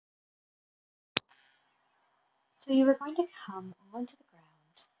So you are going to come onto the ground.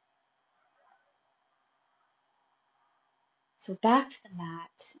 So back to the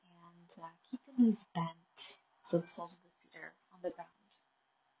mat and keep the knees bent so the soles of the feet are on the ground.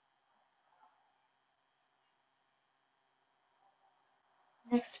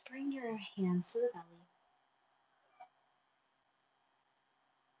 Next, bring your hands to the belly.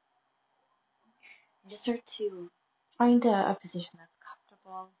 And just start to find a position that's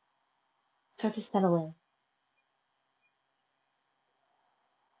comfortable. Start to settle in.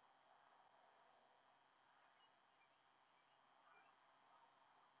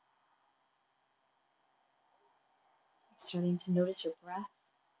 Starting to notice your breath.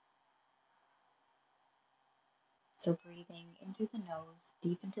 So breathing in through the nose,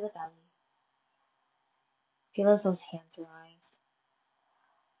 deep into the belly. Feel as those hands rise.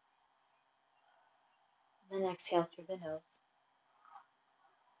 And then exhale through the nose.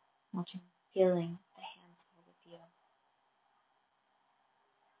 Watching, feeling the hands go with you.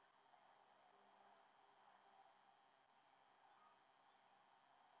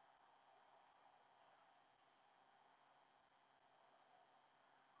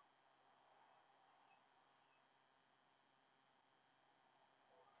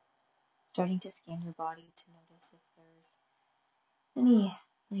 Starting to scan your body to notice if there's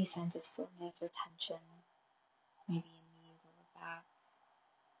any signs of soreness or tension, maybe in knees, lower back,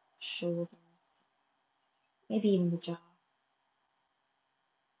 shoulders, maybe even the jaw.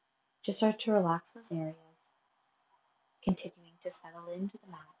 Just start to relax those areas, continuing to settle into the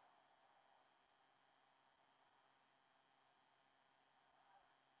mat.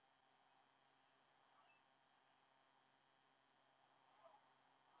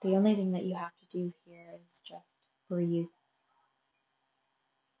 The only thing that you have to do here is just breathe.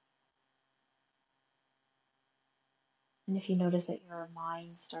 And if you notice that your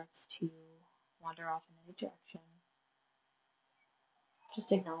mind starts to wander off in any direction,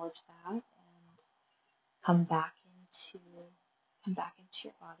 just acknowledge that and come back into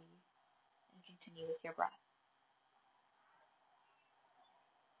your body and continue with your breath.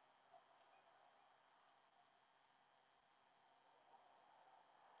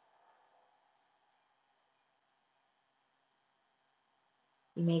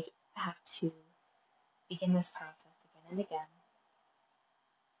 You may have to begin this process again and again.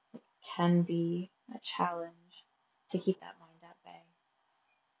 It can be a challenge to keep that mind at bay.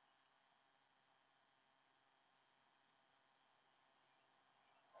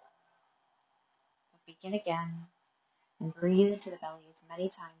 But begin again and breathe into the belly as many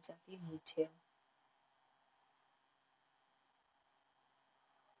times as you need to.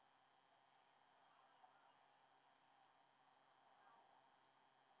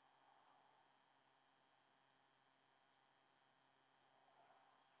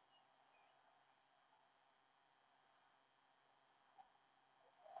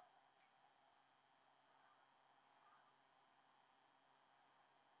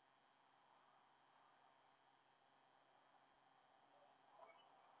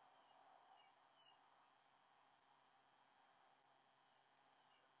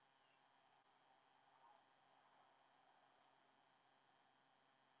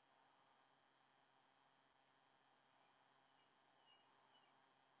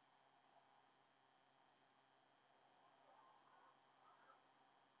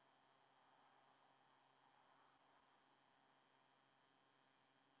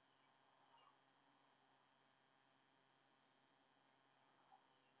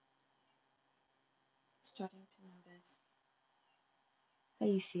 Starting to notice how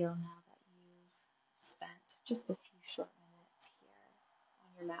you feel now that you've spent just a few short minutes here on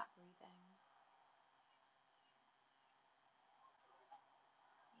your mat breathing.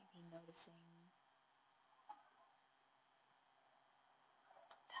 Maybe noticing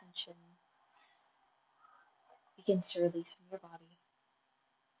tension begins to release from your body.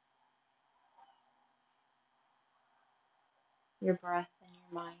 Your breath and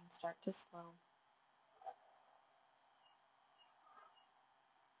your mind start to slow.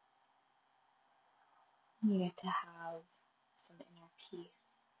 You get to have some inner peace.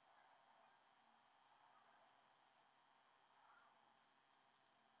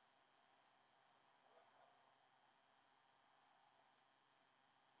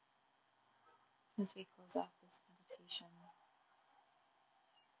 As we close off this meditation,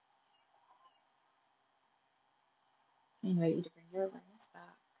 I invite you to bring your awareness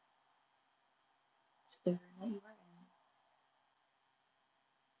back to the room that you are in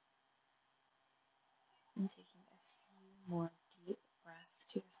and taking a few more deep breaths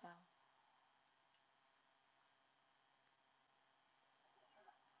to yourself,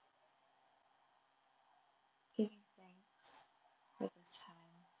 giving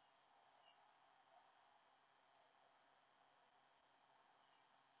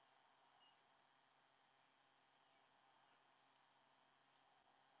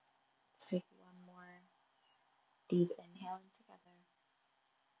Deep inhaling together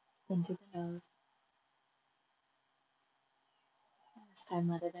in through the nose. And this time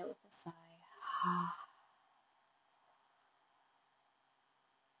let it out with a sigh.